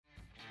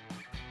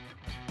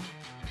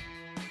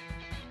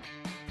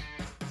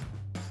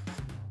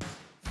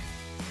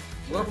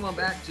Welcome on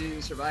back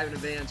to Survive and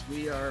Advance.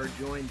 We are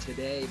joined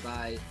today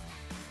by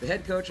the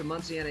head coach of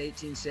Munciana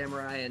 18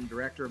 Samurai and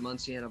director of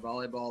Munciana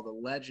Volleyball, the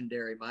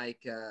legendary Mike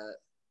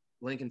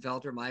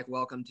Linkenfelter. Mike,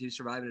 welcome to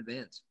Survive and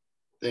Advance.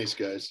 Thanks,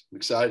 guys. I'm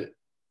excited.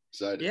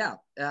 Yeah,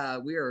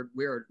 we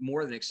are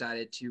more than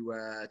excited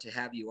to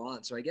have you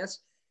on. So I guess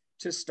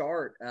to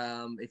start,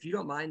 if you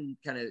don't mind,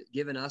 kind of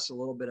giving us a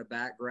little bit of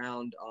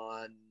background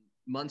on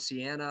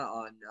Munciana,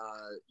 on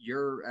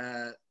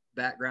your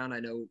background.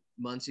 I know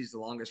Muncie's the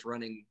longest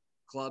running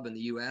club in the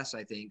U.S.,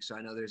 I think. So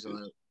I know there's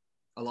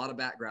a lot of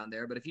background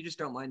there. But if you just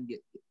don't mind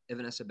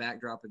giving us a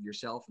backdrop of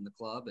yourself and the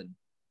club.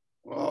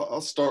 Well,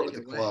 I'll start with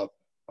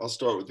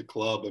the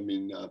club. I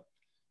mean,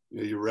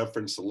 you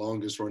referenced the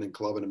longest running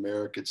club in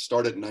America. It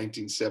started in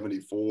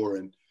 1974.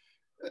 And,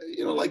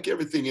 like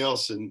everything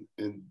else in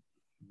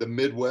the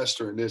Midwest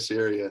or in this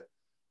area,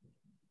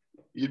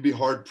 you'd be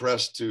hard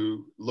pressed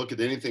to look at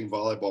anything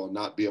volleyball and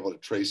not be able to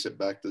trace it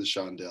back to the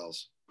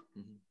Shondells.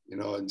 Mm-hmm.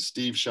 And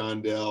Steve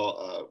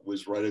Shondell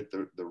was right at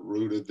the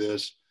root of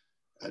this.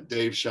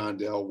 Dave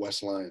Shondell,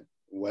 Wes Lyon.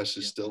 Wes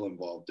is still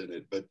involved in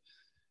it. But,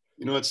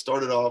 it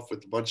started off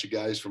with a bunch of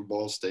guys from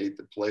Ball State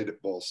that played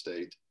at Ball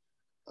State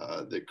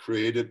that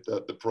created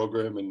the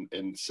program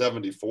in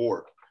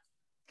 74.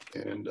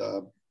 And,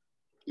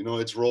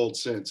 it's rolled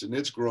since and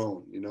it's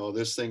grown.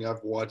 This thing,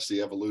 I've watched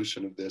the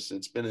evolution of this, and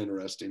it's been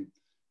interesting.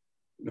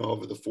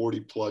 Over the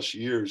 40 plus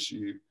years,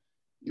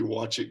 you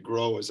watch it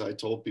grow, as I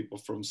told people,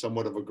 from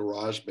somewhat of a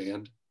garage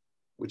band,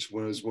 which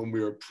was when we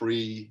were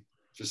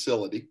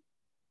pre-facility,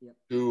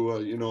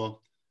 to,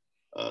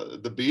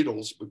 the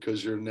Beatles,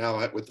 because you're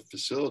now with the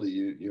facility,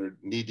 you're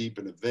knee deep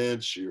in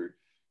events, you're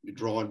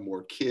drawing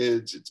more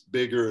kids, it's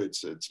bigger,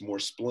 it's more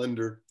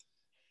splendor.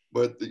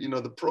 But,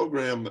 the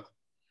program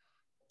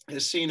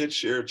has seen its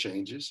share of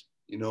changes.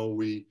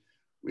 We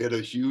had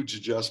a huge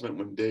adjustment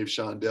when Dave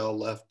Shondell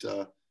left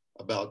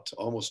about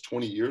almost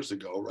 20 years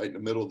ago, right in the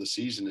middle of the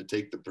season, to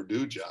take the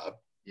Purdue job.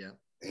 Yeah.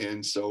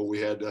 And so we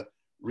had to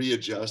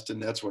readjust. And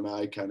that's when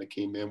I kind of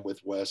came in with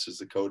Wes as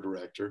the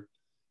co-director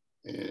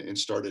and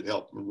started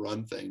helping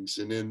run things.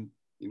 And then,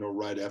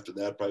 right after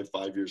that, probably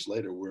 5 years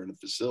later, we're in a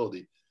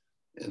facility.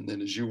 And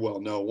then, as you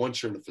well know,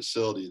 once you're in a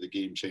facility, the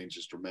game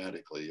changes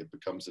dramatically. It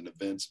becomes an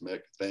events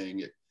thing.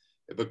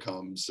 It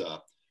becomes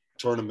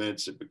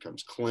tournaments. It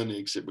becomes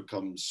clinics. It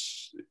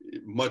becomes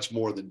much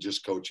more than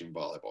just coaching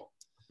volleyball.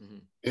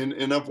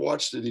 Mm-hmm. And I've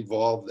watched it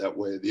evolve that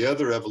way. The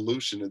other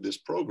evolution of this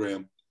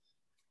program,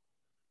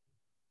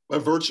 by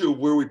virtue of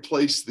where we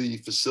place the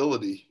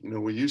facility,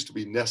 we used to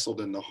be nestled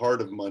in the heart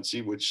of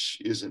Muncie,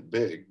 which isn't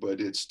big, but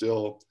it's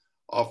still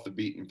off the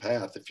beaten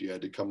path if you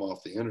had to come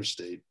off the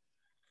interstate.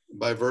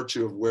 By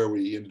virtue of where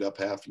we ended up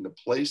having to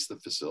place the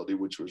facility,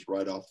 which was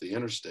right off the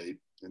interstate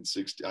in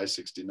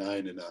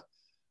I-69 in a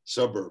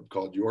suburb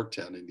called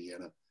Yorktown,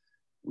 Indiana,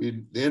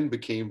 we then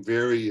became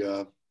very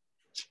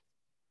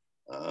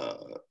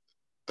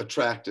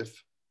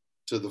attractive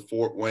to the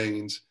Fort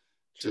Waynes,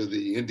 to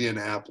the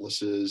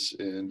Indianapolises,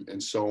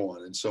 and so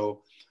on. And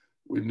so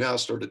we've now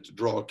started to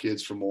draw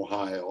kids from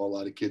Ohio, a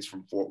lot of kids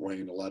from Fort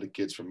Wayne, a lot of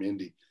kids from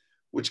Indy,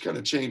 which kind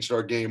of changed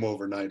our game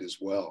overnight as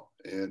well.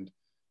 And,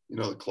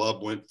 the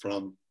club went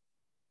from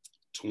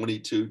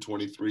 22,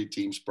 23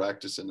 teams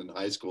practicing in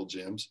high school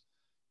gyms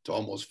to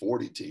almost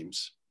 40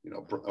 teams,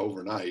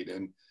 overnight.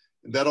 And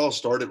that all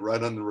started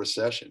right on the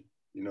recession.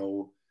 It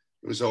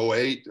was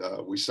 08.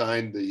 We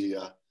signed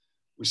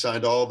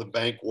all the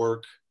bank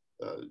work,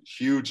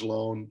 huge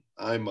loan.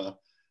 I'm a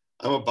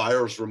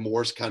buyer's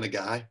remorse kind of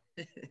guy.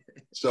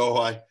 So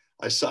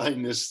I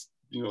signed this,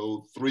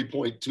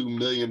 $3.2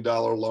 million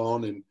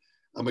loan, and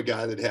I'm a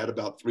guy that had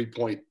about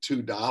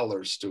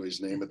 $3.2 to his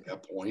name at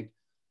that point.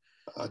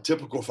 A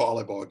typical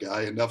volleyball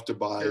guy, enough to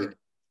buy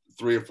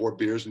 3 or 4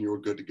 beers and you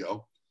were good to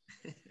go.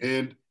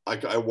 And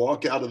I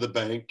walk out of the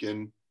bank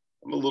and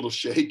I'm a little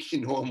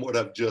shaky, knowing what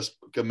I've just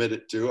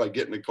committed to. I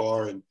get in the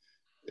car and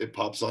it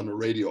pops on the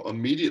radio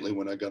immediately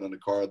when I got in the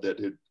car that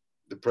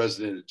the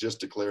president had just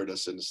declared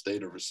us in a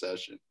state of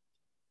recession.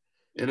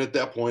 And at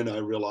that point, I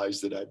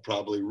realized that I'd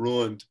probably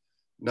ruined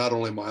not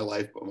only my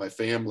life, but my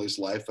family's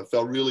life. I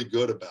felt really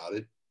good about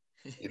it,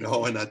 and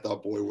I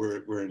thought, boy,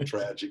 we're in a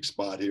tragic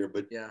spot here.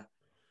 But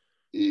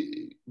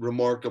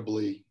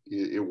remarkably,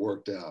 it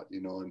worked out,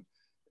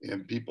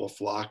 and people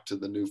flocked to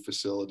the new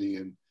facility,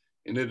 and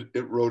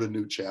it wrote a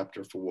new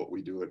chapter for what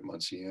we do at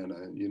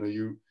Munciana. And,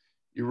 you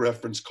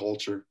reference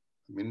culture.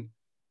 I mean,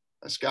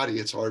 Scotty,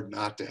 it's hard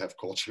not to have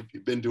culture. If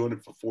you've been doing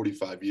it for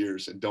 45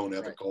 years and don't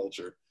have a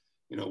culture,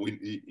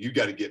 you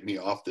got to get me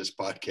off this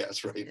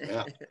podcast right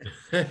now.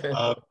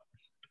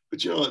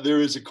 But,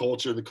 there is a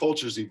culture. The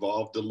culture's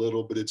evolved a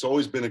little, but it's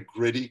always been a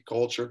gritty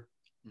culture,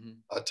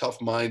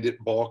 tough-minded,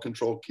 ball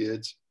control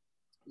kids,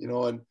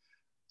 and,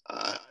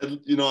 I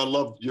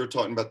love you're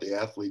talking about the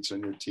athletes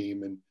on your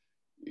team. And,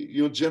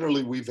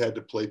 generally we've had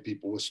to play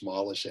people with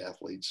smallish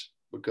athletes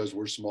because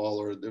we're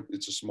smaller.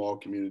 It's a small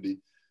community.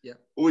 Yeah.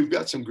 But we've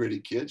got some gritty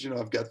kids.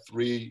 I've got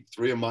three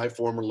of my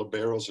former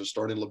liberos are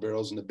starting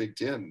liberos in the Big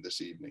Ten this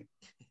evening,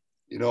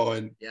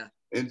 and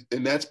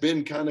that's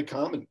been kind of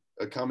common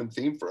a common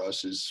theme for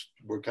us is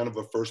we're kind of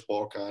a first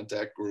ball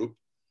contact group.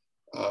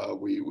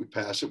 We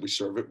pass it, we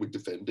serve it, we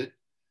defend it.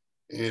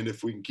 And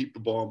if we can keep the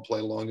ball in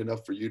play long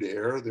enough for you to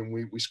err, then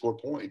we score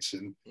points.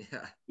 And,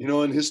 you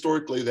know, and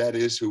historically that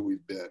is who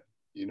we've been.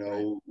 You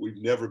know, right.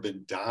 We've never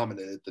been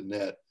dominant at the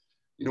net.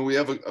 You know, we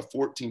have a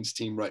 14s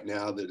team right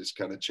now that is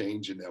kind of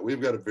changing that.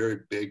 We've got a very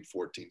big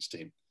 14s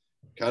team,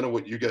 kind of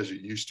what you guys are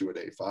used to at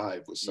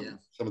A5 with some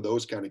of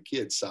those kind of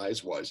kids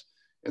size-wise.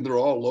 And they're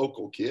all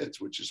local kids,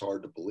 which is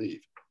hard to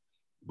believe.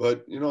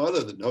 But, you know,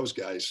 other than those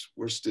guys,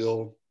 we're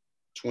still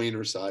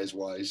tweener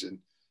size-wise and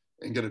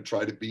going to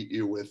try to beat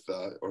you with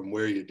or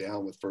wear you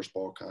down with first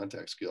ball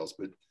contact skills.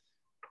 But,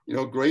 you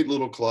know, great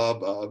little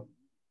club,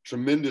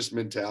 tremendous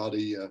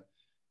mentality.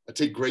 I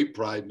take great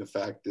pride in the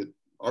fact that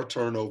our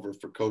turnover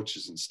for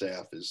coaches and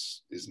staff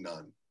is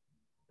none.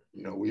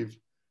 You know,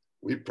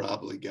 we've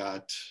probably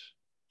got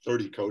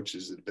 30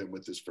 coaches that have been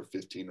with us for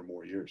 15 or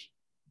more years.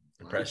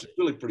 Impressive. It's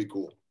really pretty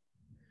cool.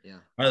 Yeah.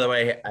 By the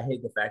way, I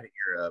hate the fact that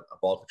you're a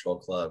ball control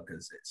club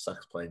because it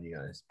sucks playing you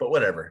guys. But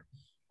whatever.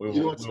 We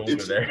won't go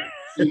there.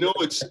 You know,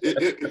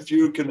 if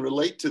you can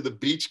relate to the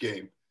beach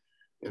game,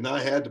 and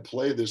I had to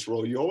play this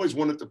role, you always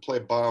wanted to play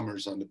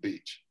bombers on the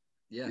beach.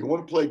 Yeah. You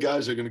want to play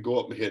guys that are going to go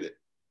up and hit it.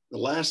 The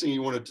last thing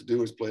you wanted to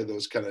do is play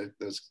those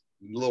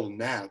little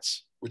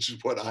gnats, which is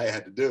what I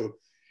had to do,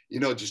 you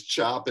know, just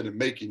chopping and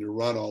making you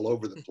run all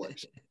over the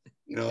place,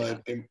 you know,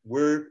 and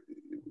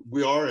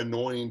we are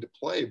annoying to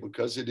play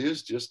because it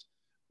is just,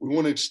 we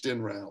want to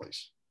extend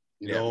rallies,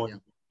 you know,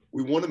 and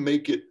we want to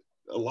make it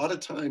a lot of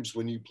times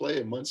when you play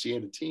a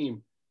Munciana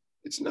team,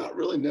 it's not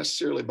really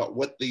necessarily about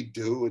what they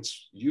do.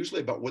 It's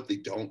usually about what they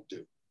don't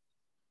do.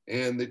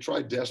 And they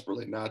try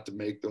desperately not to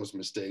make those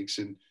mistakes.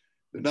 And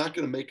they're not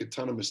going to make a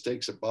ton of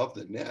mistakes above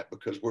the net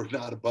because we're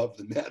not above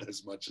the net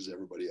as much as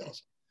everybody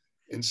else.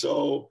 And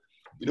so,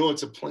 you know,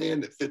 it's a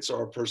plan that fits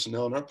our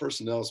personnel, and our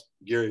personnel,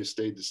 Gary, has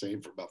stayed the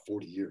same for about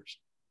 40 years.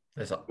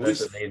 That's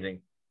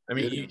amazing. I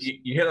mean,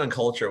 you hit on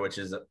culture, which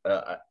is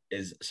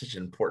such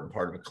an important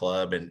part of a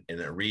club and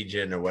in a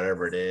region or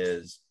whatever it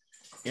is.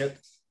 You know,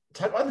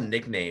 talk about the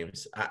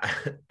nicknames.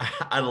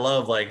 I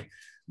love like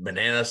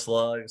Banana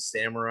Slug,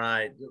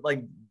 Samurai.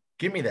 Like,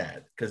 give me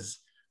that because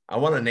I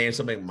want to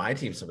name my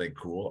team something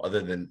cool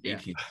other than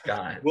 18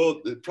 Scott.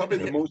 Well, probably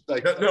the most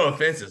no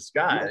offense to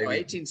Scott. No,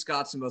 18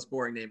 Scott's the most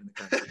boring name in the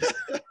country.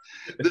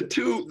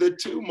 the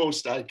two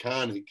most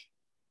iconic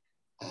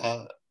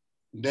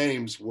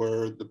names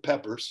were the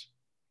Peppers.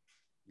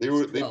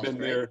 They've been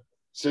there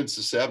since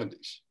the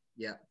 70s.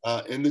 Yeah.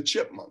 And the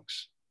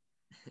Chipmunks.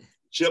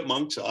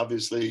 Chipmunks,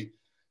 obviously,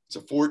 it's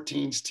a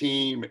 14s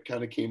team. It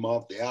kind of came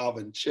off the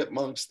Alvin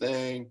Chipmunks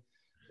thing,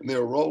 and they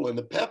were rolling.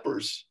 The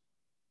Peppers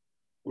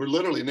were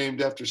literally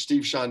named after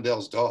Steve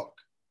Shondel's dog.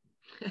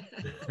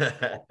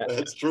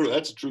 That's true.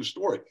 That's a true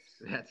story.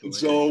 And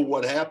so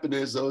what happened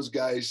is those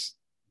guys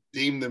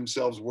deemed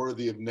themselves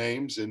worthy of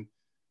names. And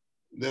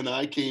then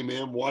I came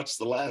in, watched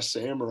The Last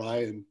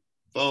Samurai, and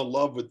fell in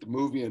love with the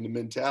movie and the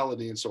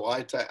mentality. And so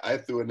I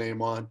threw a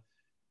name on.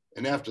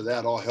 And after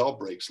that, all hell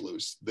breaks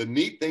loose. The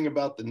neat thing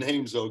about the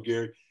names, though,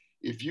 Gary,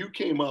 if you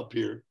came up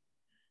here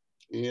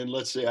and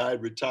let's say I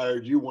had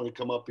retired, you want to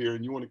come up here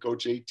and you want to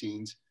coach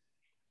 18s,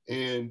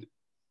 and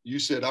you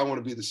said, I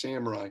want to be the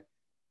Samurai,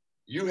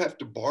 you have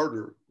to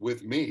barter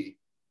with me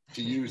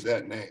to use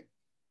that name.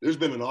 There's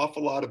been an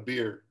awful lot of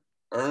beer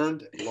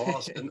earned,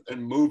 lost,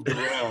 and moved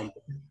around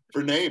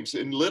for names.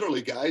 And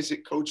literally, guys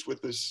that coached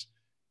with us,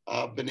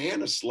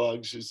 Banana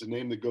Slugs is the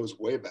name that goes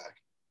way back.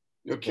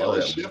 You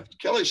know,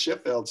 Kelly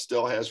Sheffield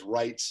still has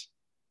rights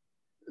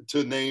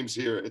to names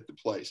here at the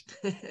place.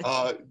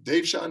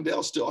 Dave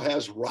Shondell still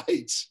has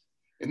rights.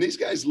 And these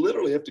guys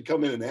literally have to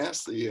come in and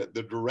ask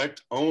the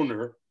direct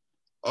owner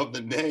of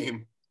the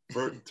name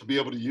to be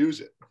able to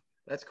use it.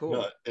 That's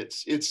cool.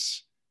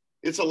 It's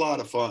a lot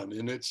of fun.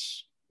 And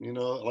it's, you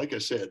know, like I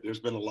said, there's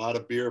been a lot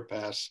of beer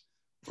pass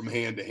from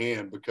hand to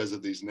hand because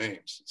of these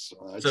names.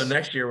 So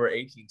next year we're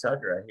 18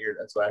 Tucker. I hear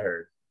that's what I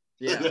heard.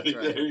 Yeah, that's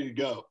right. There you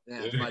go.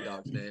 Yeah, it's my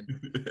dog's name.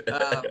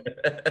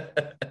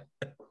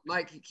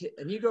 Mike,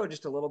 can you go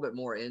just a little bit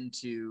more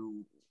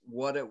into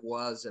what it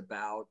was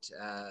about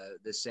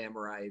the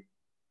Samurai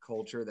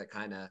culture that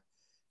I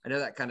know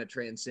that kind of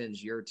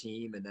transcends your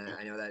team, and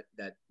I know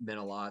that meant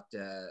a lot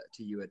to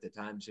you at the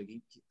time. So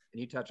can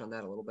you touch on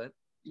that a little bit?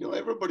 You know,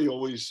 everybody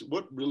always,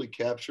 what really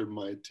captured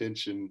my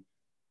attention,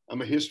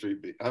 I'm a history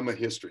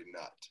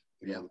nut.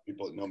 You know, the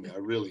people that know me, I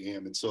really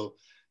am. And so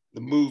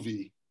the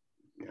movie,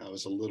 you know,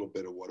 was a little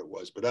bit of what it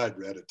was, but I'd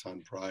read a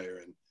ton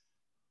prior. And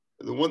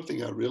the one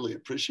thing I really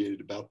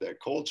appreciated about that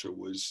culture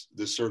was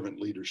the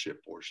servant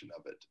leadership portion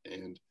of it.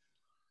 And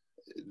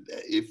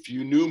if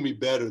you knew me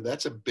better,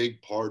 that's a big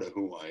part of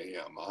who I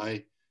am.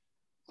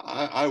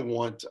 I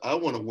want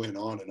to win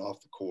on and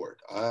off the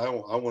court. I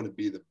want to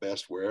be the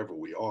best wherever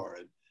we are.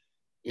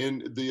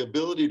 And the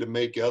ability to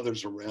make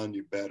others around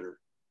you better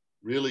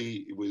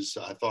really was,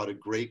 I thought, a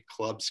great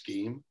club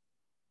scheme.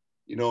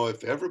 You know,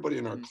 if everybody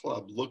in our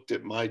club looked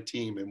at my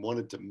team and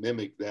wanted to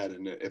mimic that,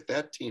 and if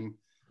that team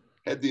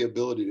had the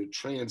ability to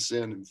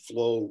transcend and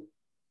flow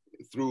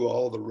through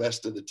all the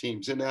rest of the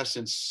teams, in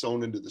essence,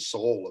 sewn into the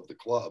soul of the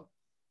club.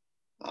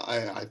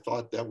 I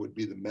thought that would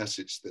be the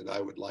message that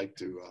I would like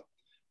to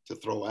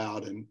throw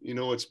out. And, you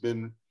know, it's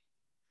been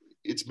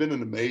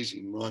an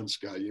amazing run,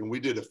 Scott. You know, we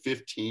did a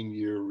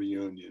 15-year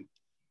reunion,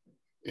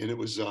 and it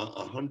was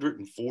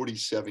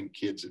 147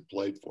 kids that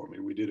played for me.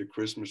 We did a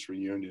Christmas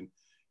reunion,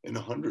 and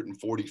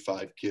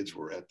 145 kids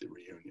were at the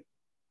reunion.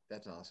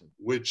 That's awesome.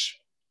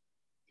 Which,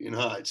 you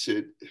know,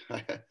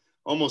 I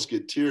almost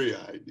get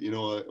teary-eyed. You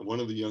know, one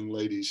of the young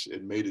ladies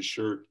had made a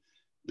shirt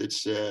that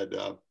said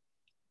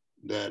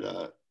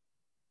that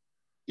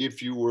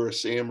if you were a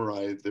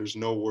samurai, there's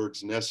no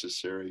words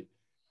necessary.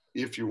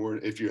 If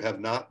you have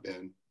not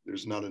been,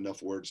 there's not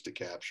enough words to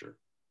capture.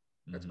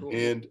 That's cool.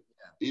 And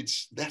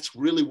that's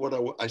really what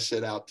I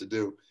set out to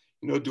do.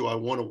 You know, do I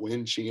want to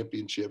win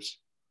championships?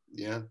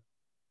 Yeah,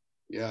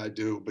 I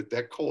do. But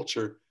that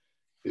culture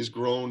has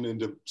grown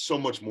into so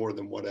much more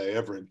than what I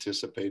ever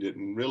anticipated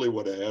and really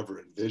what I ever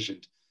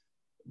envisioned.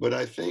 But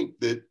I think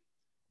that,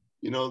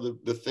 you know,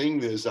 the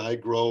thing is, I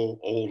grow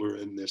older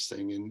in this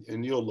thing,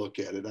 and you'll look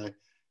at it.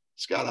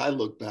 Scott, I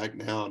look back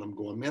now and I'm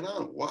going, man,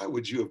 why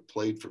would you have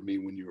played for me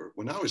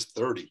when I was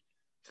 30?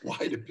 Why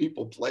did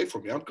people play for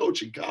me? I'm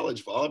coaching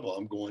college volleyball.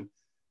 I'm going,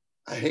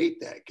 I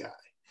hate that guy.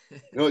 You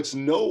know, it's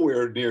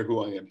nowhere near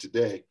who I am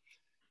today.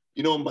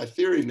 You know, my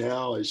theory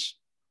now is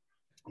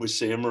with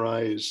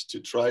Samurai is to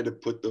try to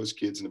put those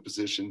kids in a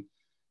position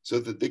so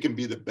that they can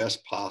be the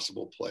best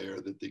possible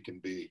player that they can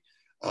be,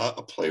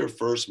 a player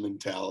first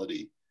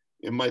mentality.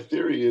 And my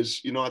theory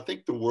is, you know, I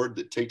think the word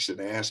that takes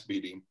an ass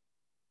beating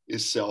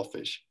is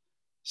selfish.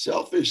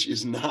 Selfish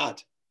is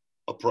not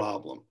a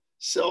problem.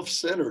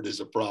 Self-centered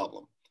is a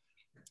problem.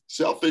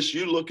 Selfish,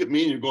 you look at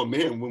me and you're going,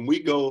 man, when we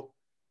go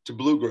to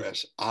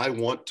Bluegrass, I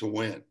want to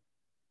win.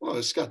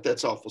 Well, Scott,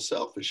 that's awful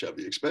selfish of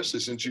you, especially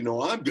since you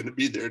know I'm going to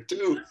be there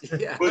too.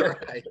 Yeah,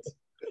 right.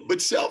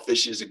 But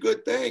selfish is a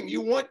good thing.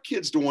 You want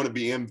kids to want to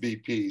be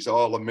MVPs,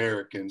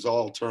 All-Americans,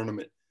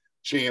 all-tournament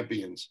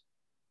champions.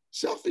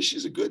 Selfish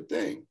is a good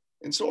thing.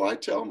 And so I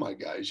tell my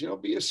guys, you know,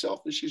 be as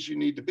selfish as you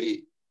need to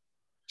be.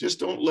 Just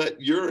don't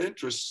let your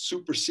interests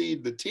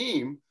supersede the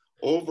team,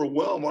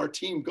 overwhelm our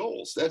team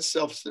goals. That's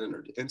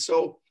self-centered. And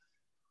so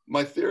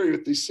my theory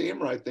with the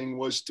Samurai thing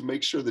was to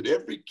make sure that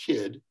every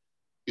kid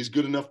is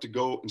good enough to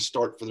go and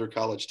start for their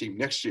college team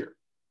next year.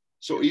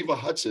 So Eva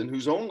Hudson,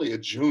 who's only a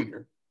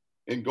junior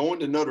and going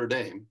to Notre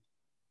Dame,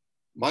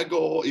 my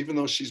goal, even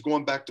though she's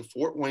going back to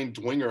Fort Wayne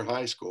Dwenger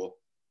High School,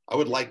 I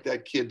would like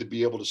that kid to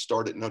be able to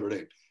start at Notre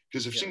Dame.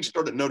 Because if she can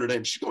start at Notre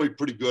Dame, she's going to be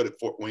pretty good at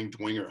Fort Wayne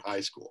Dwenger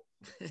High School.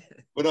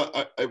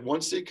 But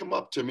once they come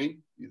up to me,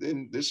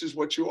 then this is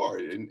what you are.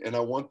 And I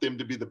want them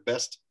to be the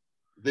best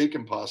they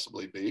can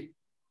possibly be.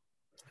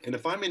 And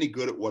if I'm any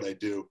good at what I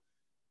do,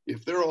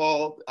 if they're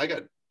I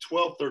got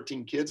 12,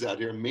 13 kids out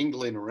here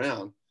mingling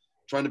around,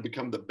 trying to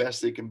become the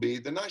best they can be,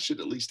 then I should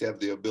at least have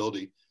the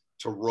ability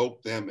to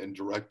rope them and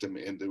direct them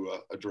into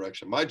a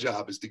direction. My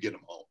job is to get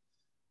them home.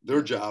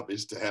 Their job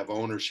is to have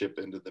ownership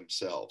into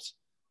themselves.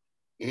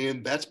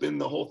 And that's been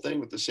the whole thing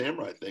with the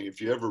Samurai thing.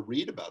 If you ever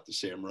read about the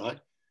Samurai,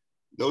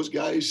 those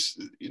guys,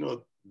 you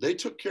know, they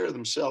took care of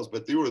themselves,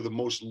 but they were the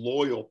most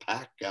loyal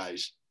pack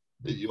guys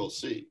that you'll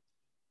see.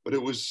 But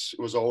it was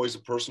always a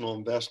personal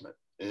investment,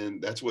 and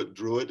that's what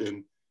drew it.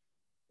 And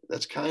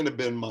that's kind of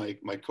been my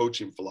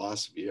coaching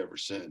philosophy ever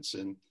since.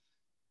 And,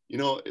 you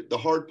know, the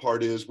hard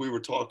part is, we were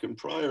talking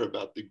prior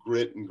about the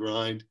grit and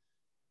grind.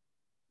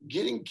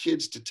 Getting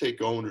kids to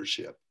take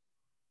ownership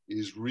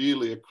is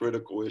really a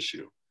critical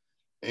issue.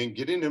 And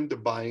getting them to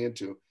buy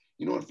into,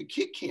 you know, if the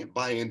kid can't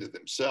buy into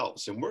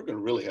themselves, then we're going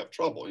to really have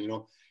trouble. You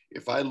know,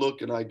 if I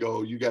look and I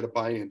go, you got to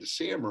buy into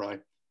Samurai,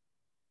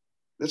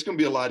 that's going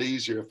to be a lot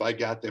easier if I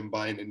got them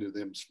buying into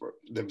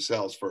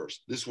themselves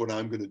first. This is what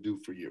I'm going to do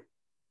for you.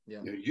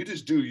 Yeah. You know, you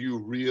just do you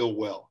real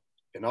well,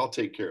 and I'll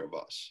take care of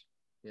us.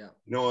 Yeah.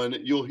 You know, and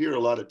you'll hear a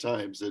lot of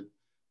times that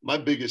my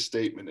biggest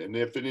statement, and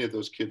if any of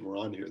those kids were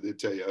on here, they'd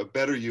tell you, a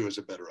better you is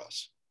a better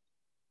us.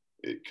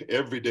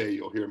 Every day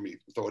you'll hear me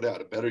throw it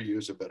out. A better you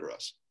is a better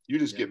us. You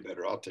just get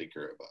better. I'll take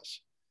care of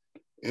us.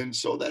 And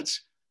so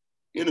that's,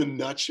 in a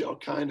nutshell,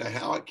 kind of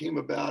how it came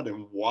about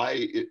and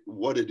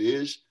what it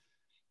is.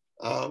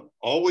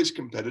 Always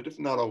competitive,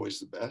 not always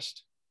the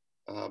best,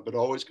 but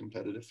always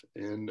competitive,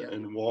 and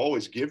we'll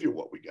always give you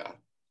what we got.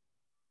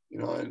 You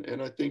know,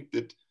 and I think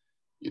that,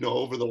 you know,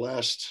 over the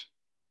last,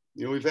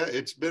 you know,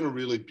 it's been a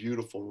really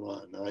beautiful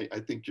run. I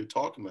think you're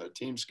talking about a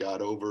team,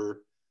 Scott,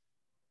 over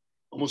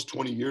almost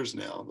 20 years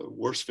now. The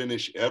worst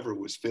finish ever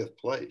was 5th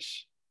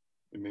place.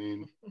 I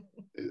mean,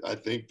 I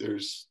think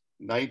there's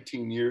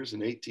 19 years,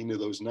 and 18 of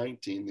those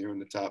 19, they're in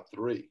the top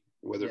 3,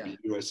 whether it be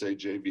USA,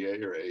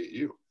 JVA, or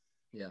AAU.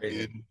 Yeah.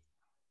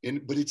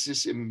 But it's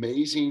this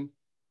amazing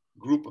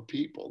group of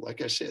people.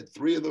 Like I said,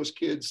 3 of those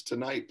kids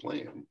tonight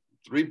playing,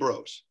 3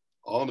 bros,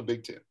 all in the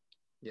Big Ten.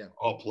 Yeah.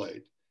 All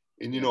played.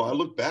 And, you know, I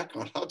look back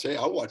on, I'll tell you,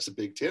 I watch the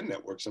Big Ten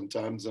Network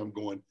sometimes. I'm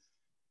going,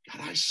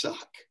 God, I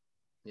suck.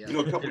 Yeah. You know,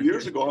 a couple of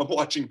years ago, I'm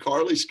watching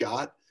Carly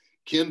Scott,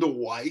 Kendall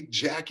White,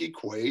 Jackie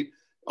Quaid,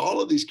 all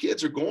of these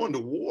kids are going to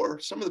war,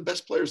 some of the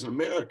best players in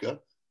America.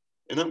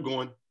 And I'm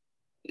going,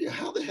 yeah,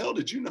 how the hell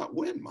did you not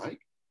win,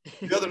 Mike?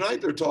 The other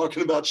night they're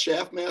talking about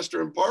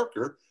Shaftmaster and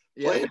Parker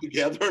playing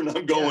together, and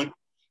I'm going,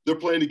 they're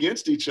playing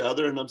against each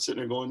other, and I'm sitting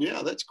there going,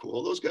 yeah, that's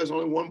cool. Those guys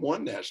only won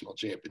one national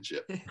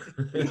championship.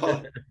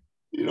 I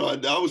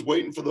was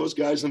waiting for those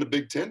guys on the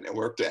Big Ten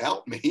Network to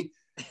out me.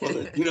 Well,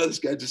 this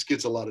guy just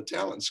gets a lot of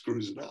talent and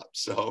screws it up.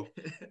 So,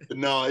 but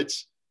no,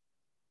 it's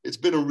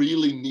been a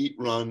really neat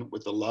run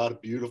with a lot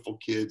of beautiful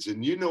kids,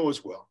 and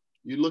as well.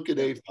 You look at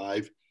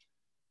A5,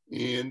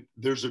 and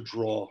there's a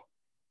draw,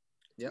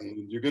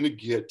 and you're going to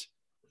get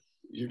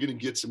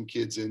some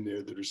kids in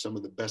there that are some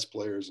of the best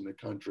players in the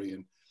country,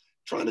 and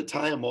trying to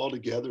tie them all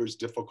together is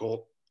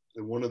difficult.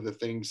 And one of the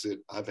things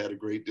that I've had a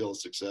great deal of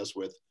success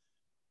with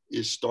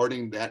is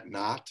starting that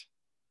knot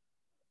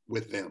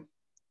with them.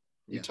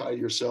 You tie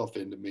yourself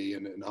into me,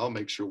 and I'll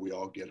make sure we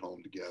all get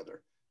home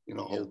together.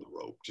 Hold the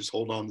rope. Just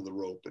hold on to the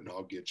rope, and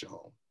I'll get you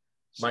home.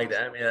 So, Mike,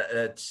 I mean,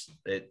 it's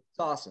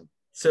awesome.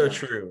 So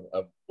true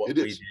of what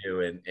we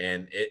do,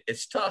 and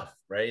it's tough,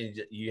 right?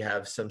 You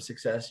have some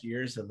success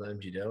years,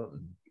 sometimes you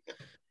don't.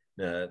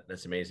 And,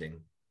 that's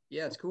amazing.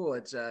 Yeah, it's cool.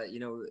 It's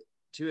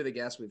two of the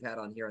guests we've had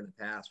on here in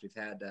the past. We've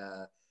had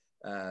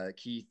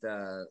Keith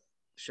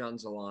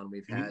Schunzel on.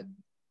 We've had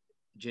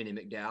Jenny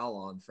McDowell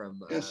on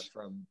from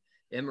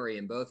Emory,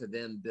 and both of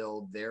them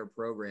build their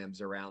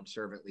programs around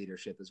servant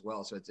leadership as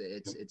well. So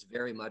it's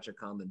very much a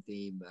common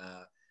theme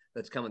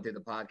that's coming through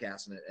the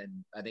podcast, and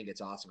I think it's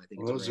awesome. I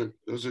think those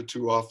are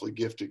two awfully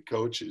gifted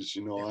coaches.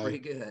 Pretty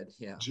good.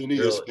 Yeah. Jenny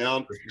has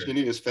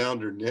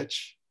found her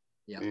niche,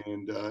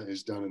 and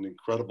has done an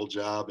incredible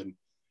job. And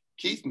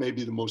Keith may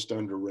be the most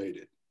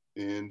underrated.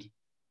 And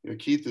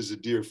Keith is a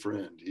dear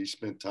friend. He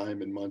spent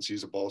time in Muncie.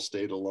 He's a Ball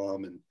State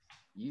alum, and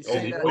we'll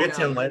get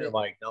to him later,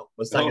 Mike. No,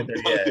 let's not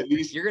get there yet.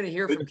 You're going to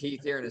hear from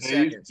Keith here in a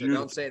second, so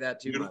don't say that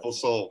too beautiful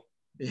much. Soul.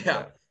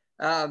 Yeah.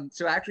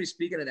 So actually,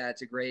 speaking of that,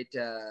 it's a great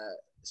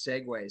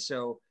segue.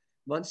 So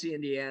Muncie,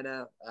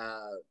 Indiana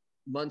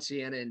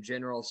in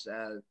general,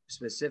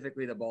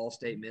 specifically the Ball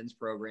State men's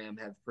program,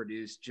 have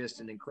produced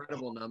just an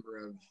incredible number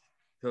of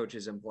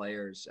coaches and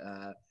players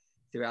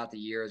throughout the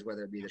years,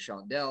 whether it be the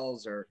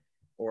Shondells or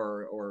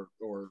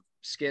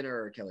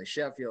Skinner or Kelly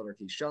Sheffield or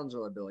Keith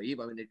Schunzel or Billy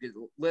Ebo. I mean, the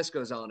list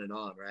goes on and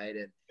on, right?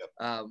 And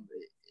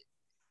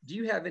do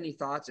you have any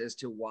thoughts as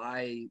to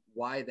why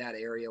that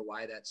area,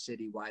 why that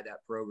city, why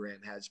that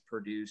program has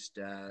produced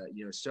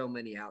so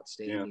many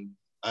outstanding?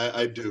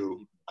 I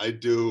do.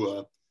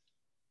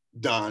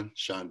 Don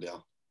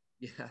Shondell.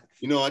 Yeah.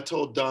 I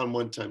told Don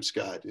one time,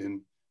 Scott,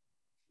 and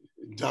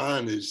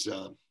Don is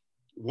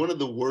one of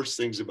the worst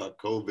things about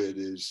COVID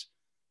is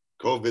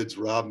COVID's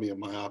robbed me of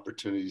my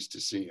opportunities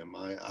to see him.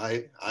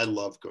 I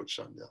love Coach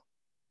Shondell.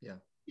 Yeah.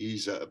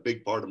 He's a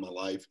big part of my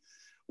life.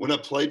 When I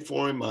played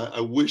for him, I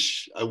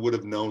wish I would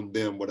have known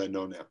then what I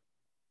know now.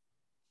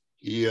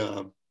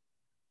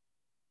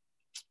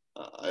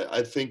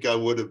 I think I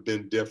would have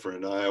been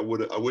different. I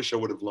wish I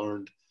would have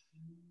learned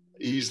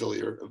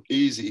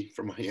easy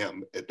from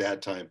him at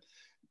that time.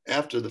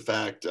 After the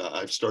fact,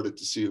 I've started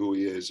to see who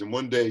he is. And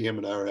one day him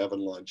and I are having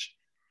lunch.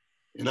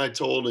 And I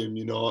told him,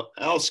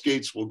 Al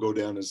Skates will go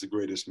down as the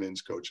greatest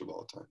men's coach of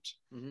all times.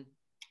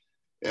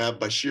 Mm-hmm.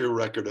 By sheer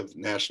record of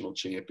national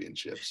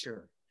championships.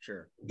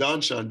 Sure.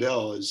 Don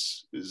Shondell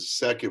is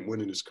second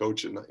winningest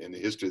coach in the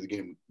history of the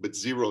game, but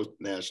 0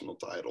 national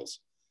titles.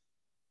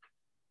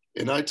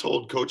 And I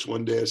told Coach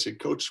one day, I said,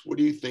 Coach, what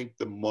do you think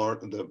the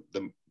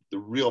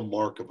real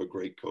mark of a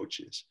great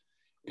coach is?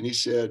 And he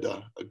said,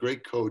 a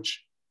great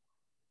coach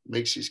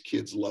makes his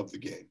kids love the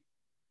game.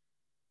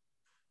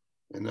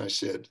 And I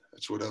said,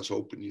 that's what I was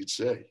hoping you'd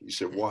say. He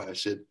said, why? I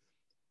said,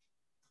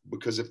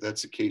 because if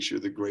that's the case, you're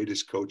the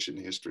greatest coach in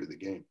the history of the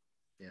game.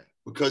 Yeah.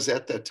 Because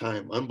at that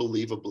time,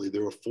 unbelievably,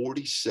 there were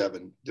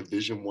 47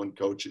 Division I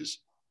coaches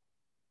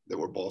that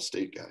were Ball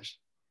State guys.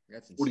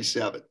 That's insane.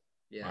 47.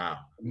 Yeah. Wow.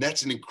 And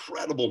that's an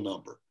incredible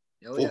number.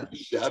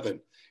 47. Yeah.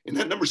 And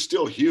that number's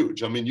still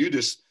huge. I mean, you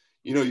just,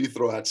 you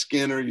throw out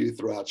Skinner, you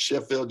throw out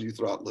Sheffield, you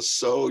throw out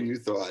Lasso, you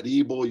throw out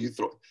Ebel, you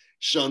throw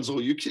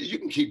Schunzel, you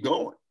can keep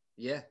going.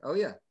 Yeah. Oh,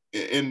 yeah.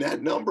 And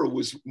that number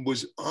was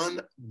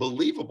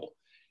unbelievable.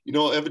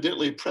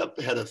 Evidently Prep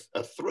had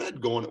a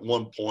thread going at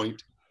one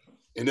point,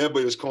 and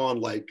everybody was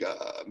calling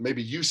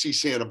maybe UC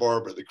Santa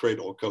Barbara, the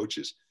cradle of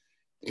coaches.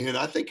 And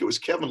I think it was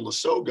Kevin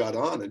Lasso got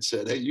on and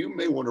said, hey, you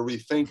may want to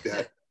rethink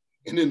that,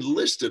 and then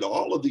listed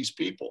all of these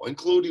people,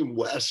 including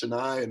Wes and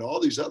I and all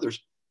these others.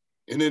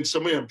 And then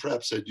somebody in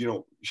Prep said,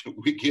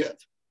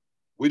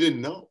 we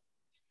didn't know.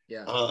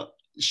 Yeah.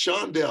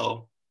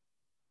 Shondell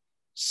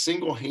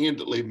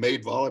single-handedly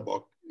made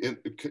volleyball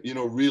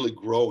really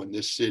grow in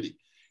this city.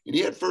 And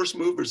he had first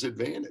movers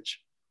advantage.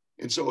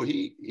 And so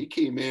he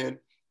came in,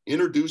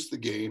 introduced the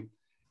game,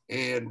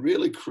 and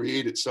really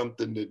created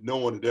something that no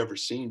one had ever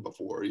seen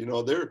before.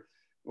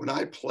 When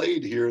I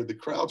played here, the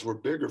crowds were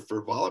bigger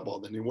for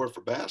volleyball than they were for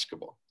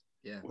basketball.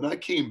 Yeah. When I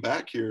came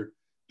back here,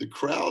 the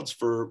crowds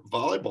for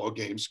volleyball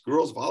games,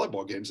 girls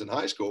volleyball games in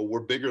high school,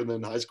 were bigger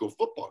than high school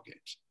football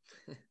games.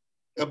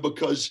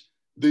 Because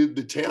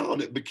the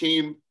town, it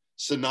became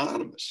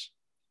synonymous.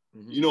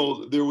 Mm-hmm. You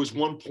know, there was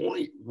one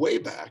point way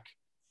back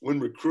when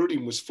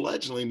recruiting was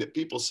fledgling that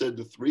people said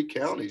the 3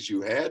 counties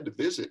you had to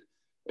visit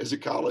as a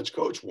college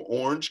coach were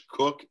Orange,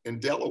 Cook,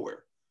 and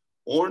Delaware.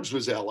 Orange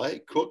was LA,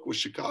 Cook was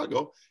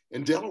Chicago,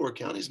 and Delaware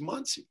County is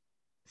Muncie.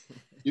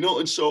 You know,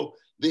 and so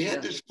they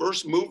had this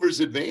first movers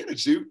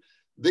advantage, dude.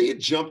 They had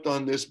jumped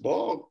on this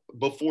ball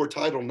before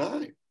Title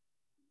IX.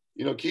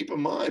 You know, keep in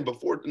mind,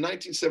 before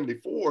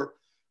 1974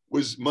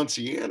 was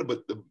Munciana,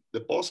 but the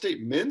Ball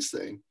State men's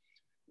thing,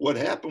 what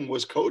happened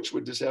was coach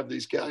would just have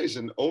these guys,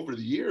 and over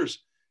the years,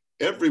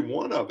 every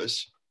one of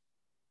us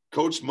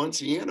coached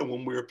Munciana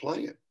when we were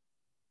playing.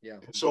 Yeah.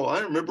 And so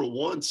I remember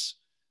once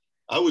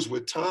I was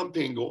with Tom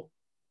Pingle,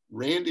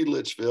 Randy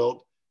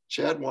Litchfield,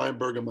 Chad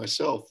Weinberg, and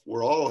myself.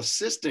 We're all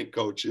assistant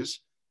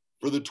coaches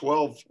for the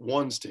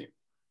 12-1s team,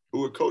 who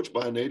were coached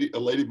by a lady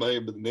by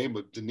the name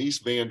of Denise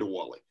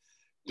Vanderwally.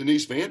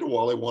 Denise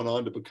Vanderwally went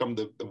on to become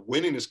the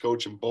winningest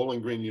coach in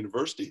Bowling Green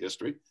University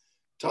history.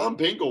 Tom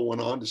Pingle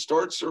went on to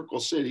start Circle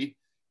City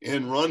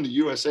and run the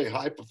USA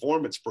High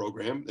Performance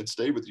Program and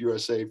stayed with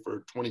USA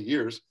for 20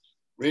 years.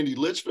 Randy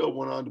Litchfield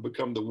went on to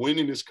become the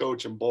winningest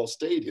coach in Ball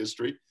State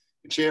history.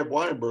 And Chad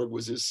Weinberg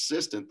was his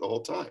assistant the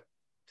whole time.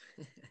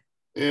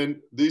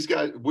 And these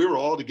guys, we were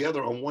all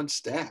together on one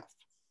staff.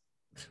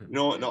 You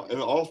know, and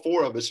all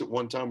 4 of us at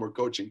one time were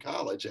coaching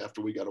college after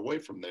we got away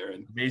from there.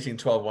 And amazing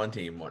 12-1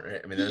 team.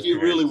 I mean,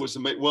 it really was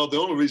amazing. Well, the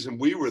only reason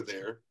we were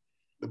there,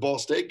 the Ball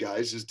State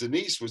guys, is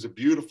Denise was a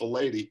beautiful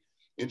lady,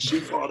 and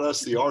she taught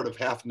us the art of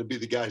having to be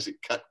the guys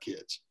that cut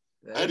kids.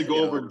 I had to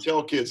go over and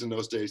tell kids in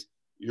those days,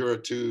 you're a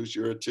twos,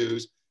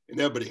 and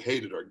everybody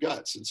hated our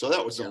guts. And so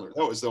that was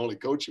the only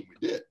coaching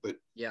we did. But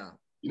yeah,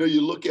 you know,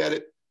 you look at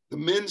it, the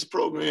men's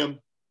program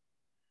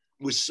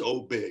was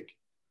so big,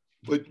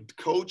 but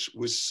coach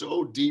was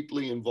so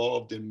deeply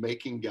involved in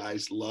making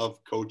guys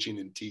love coaching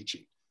and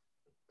teaching.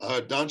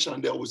 Don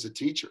Shondell was a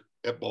teacher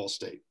at Ball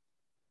State,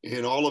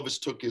 and all of us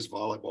took his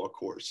volleyball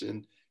course.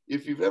 And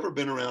if you've ever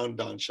been around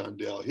Don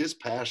Shondell, his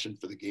passion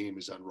for the game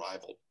is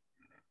unrivaled.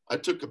 I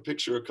took a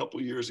picture a couple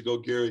of years ago,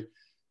 Gary.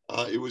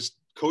 It was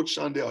Coach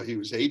Shondell. He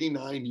was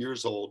 89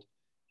 years old.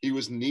 He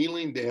was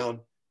kneeling down,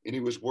 and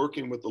he was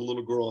working with the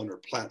little girl on her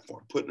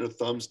platform, putting her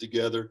thumbs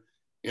together.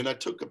 And I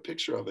took a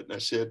picture of it, and I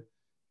said,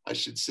 I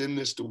should send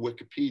this to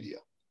Wikipedia.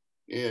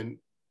 And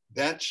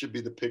that should be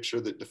the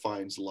picture that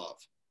defines love.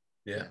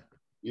 Yeah.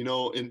 You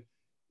know, and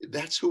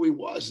that's who he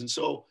was. And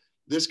so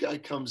this guy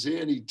comes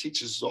in, he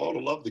teaches us all to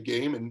love the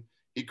game, and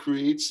he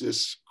creates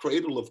this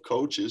cradle of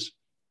coaches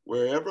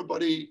where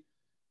everybody,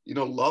 you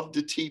know, loved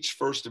to teach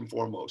first and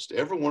foremost.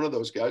 Every one of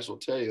those guys will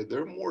tell you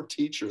they're more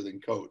teacher than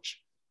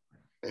coach.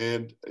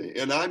 And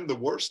I'm the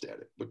worst at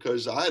it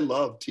because I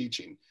love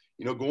teaching.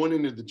 You know, going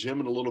into the gym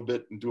in a little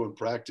bit and doing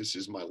practice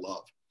is my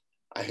love.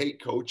 I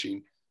hate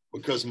coaching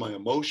because of my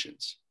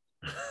emotions.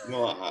 You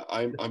know,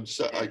 I'm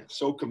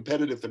so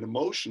competitive and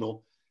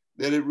emotional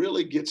that it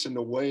really gets in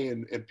the way,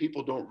 and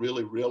people don't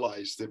really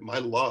realize that my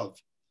love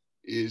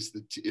is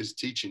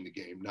teaching the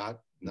game, not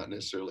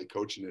necessarily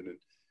coaching it. And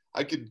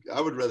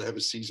I would rather have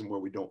a season where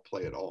we don't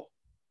play at all,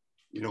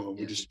 you know, and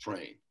we just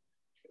train.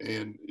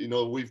 And, you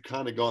know, we've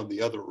kind of gone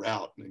the other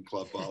route in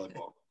club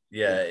volleyball.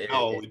 Yeah.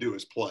 All we do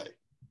is play.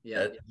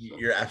 Yeah,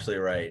 you're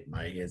absolutely right,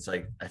 Mike. It's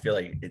like, I feel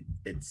like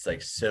it's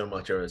like so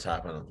much over the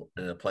top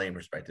in a playing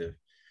perspective.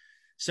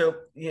 So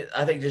yeah,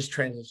 I think just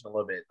transition a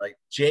little bit, like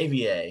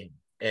JVA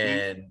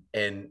and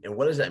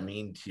what does that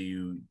mean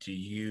to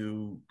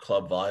you,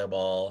 club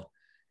volleyball?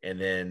 And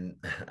then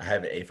I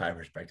have an A5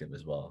 perspective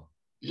as well.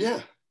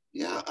 Yeah.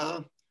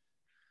 The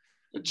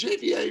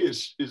JVA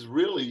is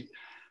really,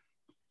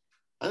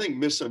 I think,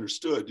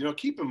 misunderstood. You know,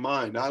 keep in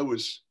mind, I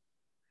was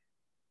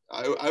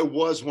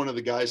one of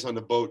the guys on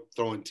the boat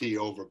throwing tea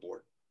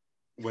overboard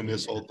when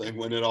this whole thing,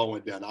 when it all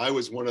went down. I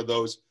was one of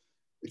those,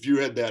 if you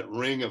had that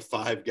ring of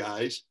 5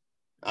 guys,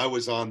 I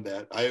was on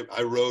that.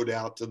 I rowed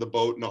out to the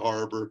boat in the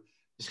harbor,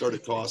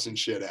 started tossing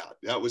shit out.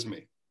 That was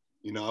me.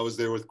 You know, I was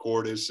there with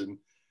Cordis and,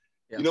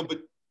 you know,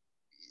 but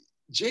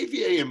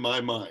JVA in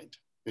my mind,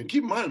 and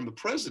keep in mind, I'm the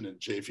president of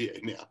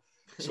JVA now.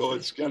 So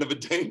it's kind of a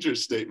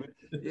dangerous statement.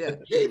 Yeah.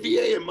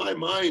 JVA in my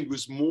mind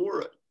was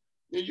more,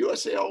 the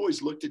USA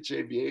always looked at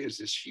JVA as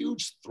this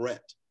huge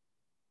threat.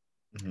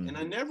 Mm-hmm. And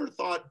I never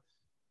thought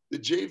the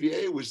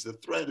JVA was the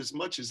threat as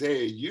much as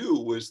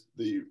AAU was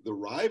the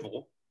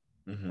rival.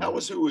 Mm-hmm. That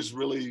was who was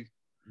really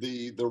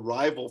the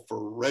rival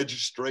for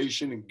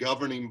registration and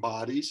governing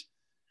bodies.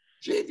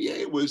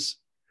 JVA was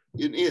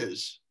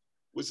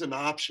an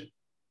option.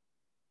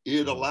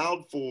 It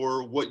allowed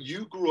for what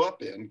you grew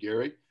up in,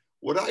 Gary,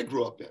 what I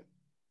grew up in,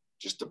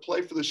 just to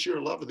play for the sheer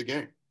love of the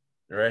game.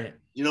 Right.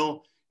 You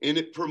know, and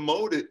it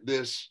promoted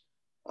this,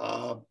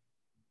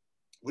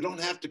 we don't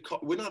have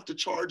to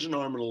charge an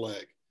arm and a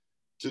leg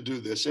to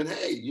do this. And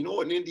hey, you know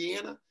what, in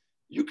Indiana,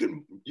 you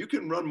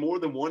can run more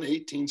than one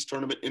 18s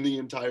tournament in the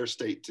entire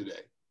state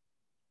today.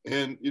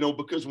 And, you know,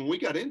 because when we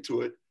got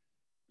into it,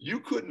 you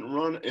couldn't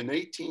run an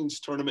 18s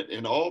tournament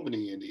in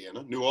Albany,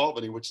 Indiana, New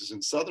Albany, which is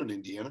in southern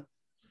Indiana,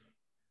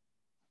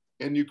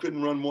 and you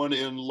couldn't run one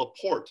in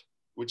LaPorte,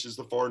 which is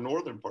the far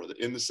northern part of it,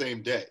 in the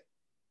same day.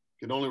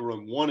 You could only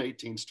run one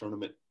 18s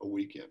tournament a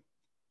weekend.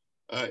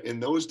 In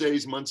those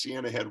days,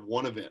 Munciana had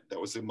one event.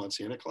 That was the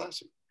Munciana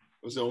Classic.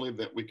 It was the only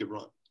event we could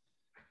run.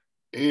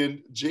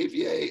 And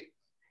JVA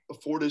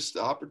afforded us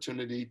the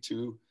opportunity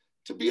to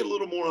be a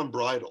little more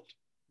unbridled.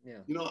 Yeah.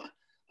 You know,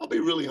 I'll be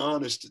really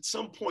honest. At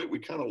some point, we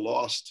kind of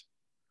lost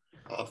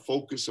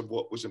focus of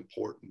what was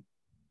important.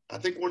 I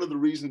think one of the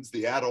reasons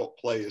the adult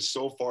play is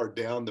so far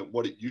down than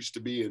what it used to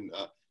be in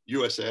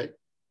USA.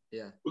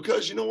 Yeah.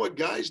 Because you know what?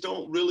 Guys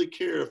don't really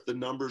care if the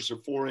numbers are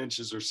 4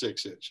 inches or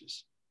 6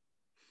 inches.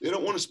 They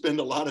don't want to spend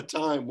a lot of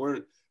time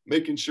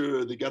making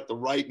sure they got the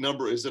right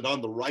number. Is it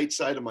on the right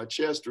side of my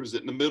chest, or is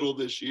it in the middle of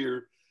this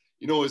year?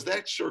 You know, is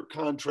that shirt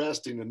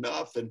contrasting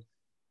enough? And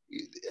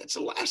it's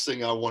the last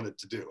thing I wanted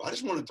to do. I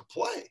just wanted to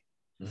play.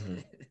 Mm-hmm.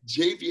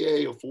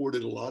 JVA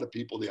afforded a lot of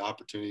people the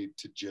opportunity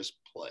to just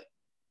play.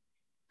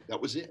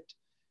 That was it.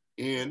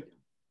 And,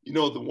 you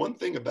know, the one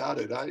thing about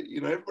it,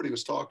 everybody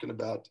was talking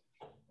about,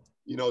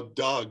 you know,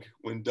 Doug,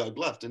 when Doug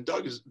left, and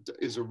Doug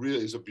is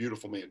a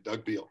beautiful man,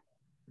 Doug Beal,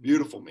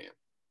 beautiful man.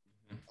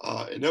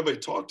 And everybody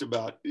talked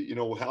about, you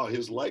know, how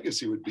his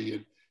legacy would be.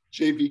 And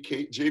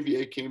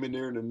JVA came in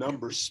there and the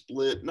numbers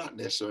split, not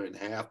necessarily in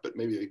half, but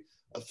maybe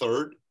a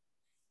third.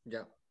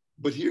 Yeah.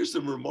 But here's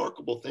the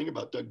remarkable thing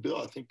about Doug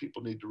Bill. I think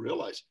people need to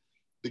realize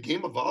the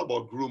game of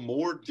volleyball grew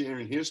more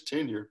during his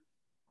tenure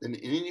than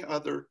any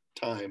other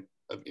time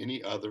of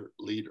any other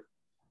leader.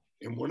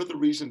 And one of the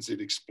reasons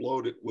it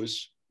exploded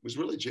was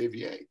really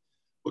JVA,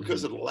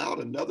 because it allowed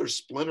another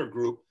splinter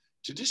group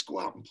to just go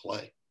out and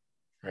play.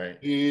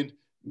 Right. And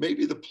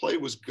maybe the play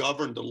was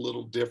governed a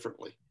little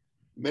differently.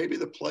 Maybe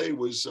the play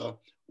was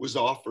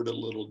offered a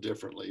little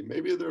differently.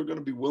 Maybe they're going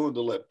to be willing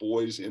to let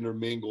boys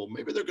intermingle.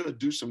 Maybe they're going to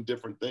do some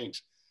different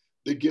things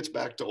that gets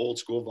back to old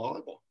school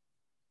volleyball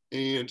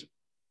and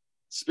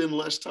spend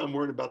less time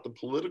worrying about the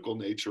political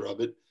nature of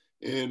it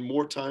and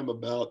more time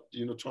about,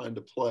 you know, trying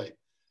to play.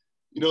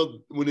 You know,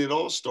 when it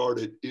all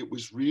started, it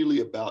was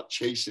really about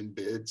chasing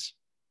bids.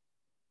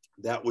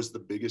 That was the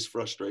biggest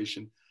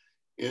frustration.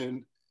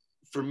 And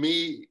for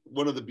me,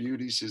 one of the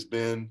beauties has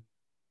been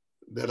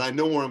that I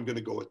know where I'm going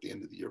to go at the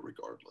end of the year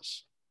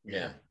regardless.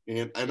 Yeah.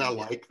 And I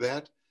like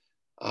that.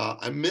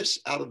 I miss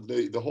out of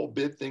the whole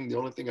bid thing. The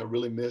only thing I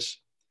really miss,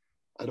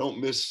 I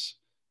don't miss,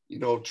 you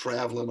know,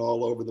 traveling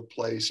all over the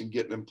place and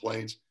getting in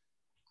planes.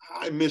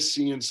 I miss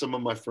seeing some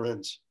of my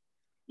friends.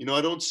 You know,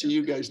 I don't see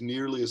you guys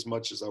nearly as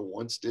much as I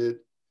once did.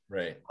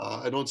 Right.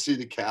 I don't see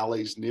the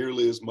Callies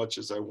nearly as much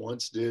as I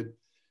once did.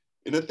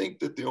 And I think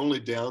that the only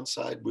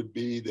downside would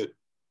be that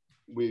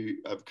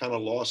I've kind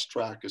of lost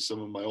track of some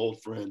of my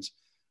old friends.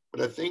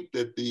 But I think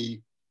that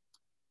the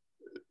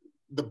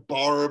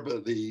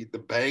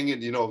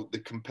banging, you know, the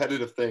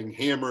competitive thing,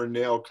 hammer and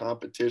nail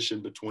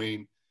competition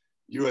between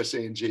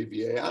USA and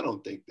JVA, I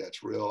don't think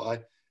that's real.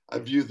 I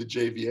view the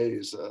JVA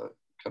as a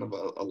kind of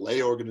a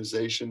lay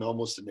organization,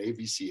 almost an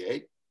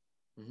AVCA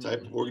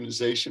type of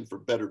organization for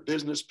better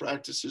business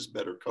practices,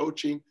 better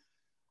coaching,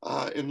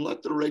 and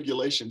let the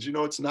regulations, you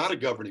know, it's not a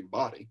governing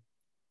body.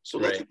 So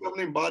let the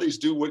governing bodies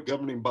do what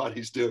governing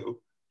bodies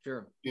do.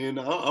 Sure. And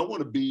I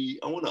want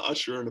to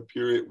usher in a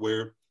period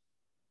where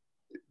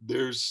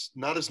there's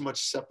not as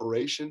much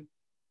separation,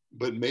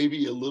 but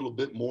maybe a little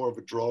bit more of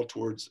a draw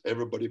towards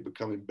everybody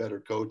becoming better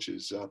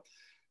coaches.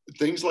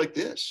 Things like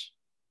this,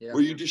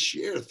 where you just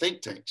share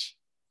think tanks,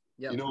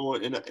 you know,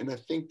 and I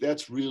think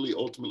that's really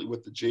ultimately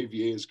what the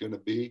JVA is going to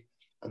be.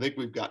 I think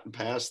we've gotten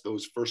past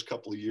those first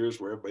couple of years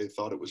where everybody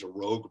thought it was a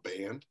rogue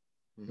band.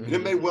 And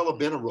it may well have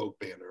been a rogue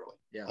band early.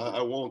 Yeah.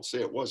 I won't say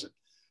it wasn't.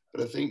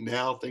 But I think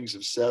now things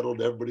have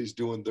settled. Everybody's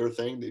doing their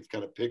thing. They've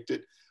kind of picked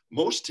it.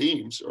 Most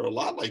teams are a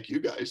lot like you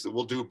guys that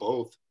will do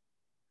both.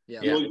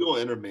 Yeah. You'll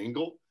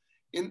intermingle,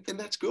 and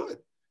that's good.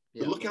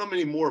 But look how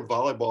many more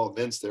volleyball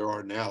events there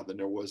are now than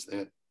there was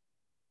then.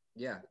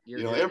 Yeah.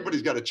 You know,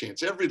 everybody's got a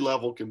chance. Every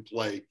level can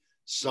play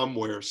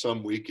somewhere,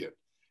 some weekend.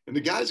 And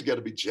the guys have got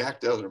to be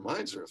jacked out of their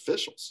minds. They're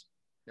officials.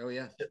 Oh,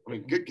 yeah. I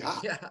mean, good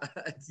God. Yeah.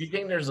 Do you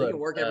think there's like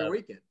work every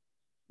weekend?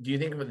 Do you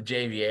think with the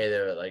JVA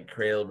they would like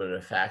create a little bit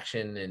of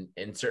faction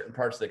in certain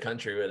parts of the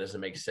country where it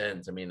doesn't make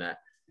sense? I mean,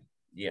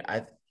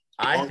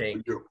 I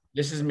think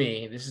this is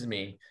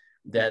me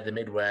that the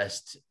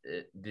Midwest,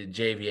 the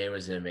JVA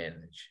was an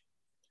advantage.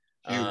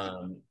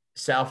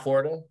 South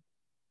Florida,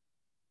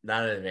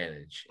 not an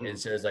advantage. And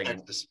so it's like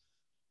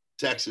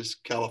Texas,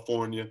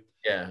 California,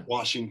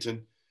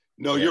 Washington.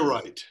 No, you're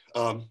right.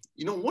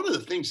 You know, one of the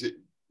things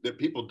that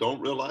people don't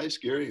realize,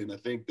 Gary, and I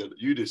think that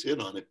you just hit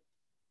on it,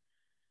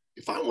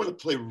 if I want to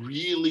play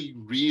really,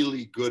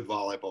 really good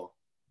volleyball,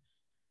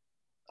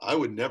 I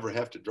would never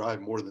have to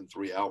drive more than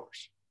 3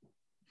 hours.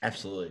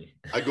 Absolutely.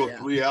 I go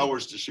 3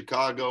 hours to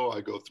Chicago. I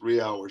go 3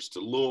 hours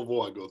to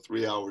Louisville. I go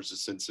 3 hours to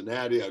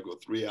Cincinnati. I go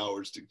 3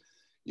 hours to,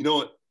 you know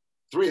what,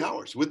 3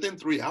 hours. Within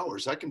 3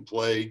 hours, I can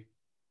play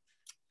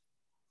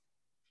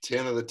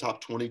 10 of the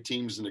top 20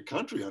 teams in the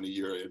country on a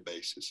yearly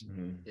basis.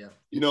 Yeah.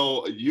 You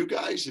know, you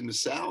guys in the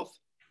South,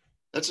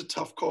 that's a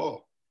tough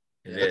call.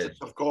 That's a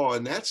tough call.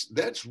 And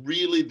that's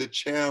really the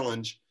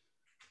challenge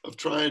of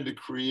trying to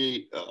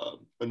create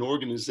an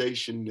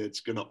organization that's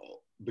going to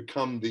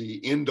become the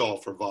end all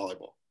for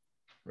volleyball.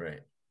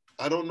 Right.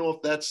 I don't know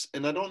if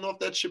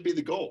that should be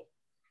the goal.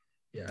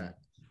 Yeah.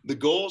 The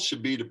goal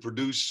should be to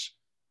produce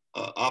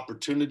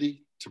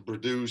opportunity, to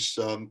produce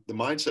the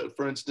mindset.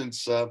 For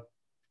instance, a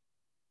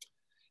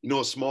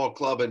small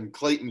club in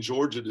Clayton,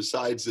 Georgia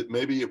decides that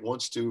maybe it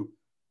wants to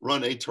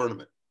run a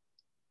tournament,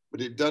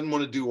 but it doesn't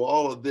want to do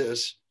all of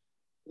this.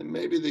 And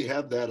maybe they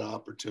have that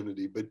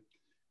opportunity. But,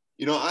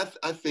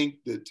 I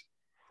think that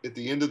at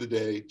the end of the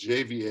day,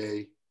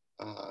 JVA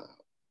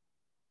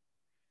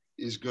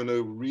is going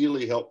to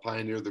really help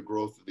pioneer the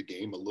growth of the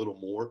game a little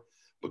more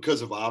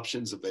because of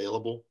options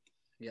available.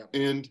 Yeah.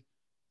 And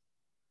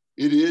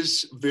it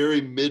is very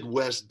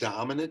Midwest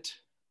dominant.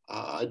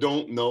 I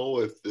don't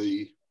know if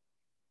the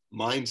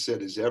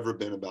mindset has ever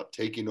been about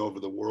taking over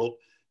the world.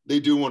 They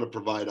do want to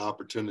provide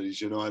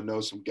opportunities. I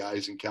know some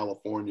guys in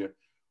California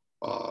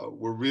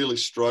were really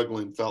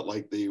struggling, felt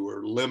like they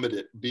were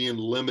being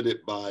limited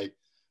by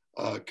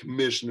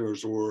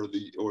commissioners or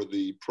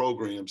the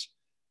programs,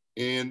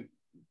 and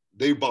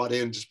they bought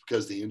in just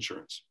because of the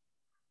insurance.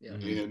 Yeah.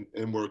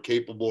 and were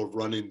capable of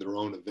running their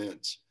own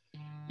events.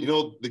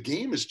 The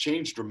game has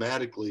changed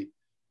dramatically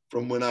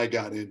from when I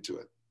got into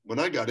it. When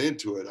I got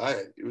into it,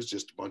 it was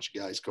just a bunch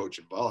of guys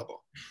coaching volleyball.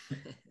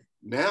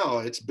 Now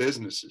it's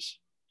businesses.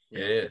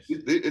 Yeah.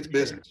 It's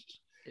businesses.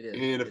 It is.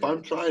 And if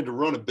I'm trying to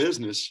run a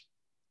business,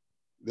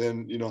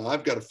 then,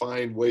 I've got to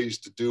find ways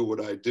to do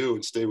what I do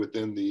and stay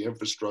within the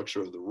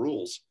infrastructure of the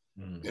rules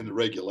and the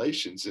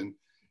regulations. And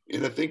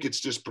I think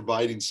it's just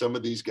providing some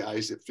of these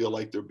guys that feel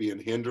like they're being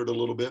hindered a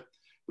little bit.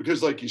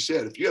 Because like you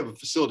said, if you have a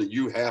facility,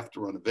 you have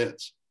to run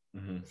events.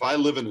 Mm-hmm. If I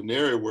live in an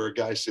area where a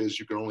guy says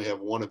you can only have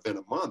one event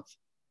a month,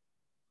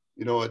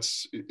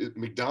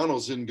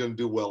 McDonald's isn't going to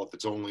do well if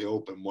it's only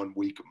open 1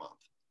 week a month.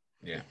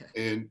 Yeah.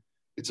 And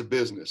it's a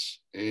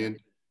business. And,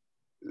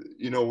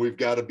 we've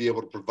got to be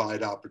able to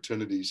provide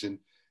opportunities. And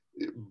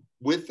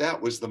with that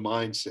was the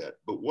mindset.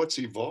 But what's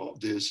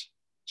evolved is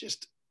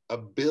just a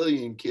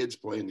billion kids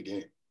playing the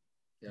game.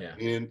 Yeah.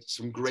 And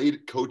some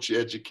great coach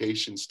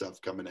education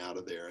stuff coming out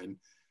of there. And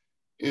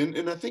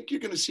I think you're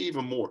going to see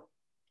even more.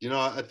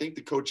 I think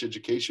the coach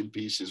education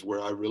piece is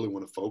where I really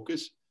want to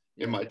focus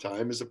in my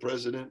time as a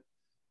president.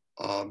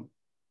 And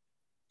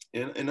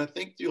I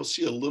think you'll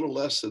see a little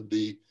less of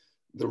the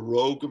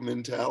rogue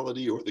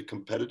mentality or the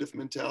competitive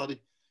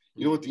mentality.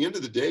 At the end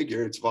of the day,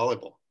 Gary, it's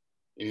volleyball.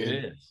 And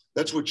it is.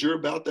 That's what you're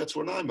about. That's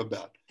what I'm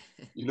about.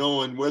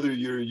 And whether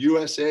you're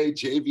USA,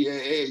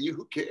 JVA,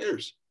 who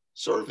cares?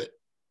 Serve it.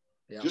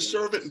 Yeah. Just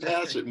serve it and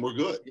pass it, and we're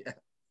good.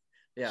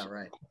 Yeah,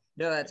 right.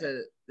 No,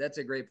 that's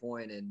a great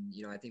point. And,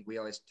 I think we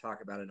always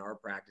talk about in our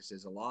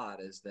practices a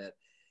lot is that,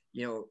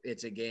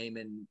 it's a game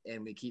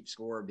and we keep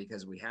score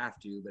because we have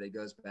to, but it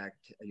goes back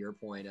to your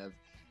point of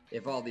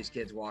if all these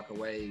kids walk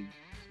away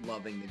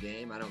loving the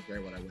game, I don't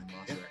care what I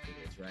win-loss record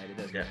is, right? It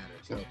doesn't matter.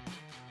 So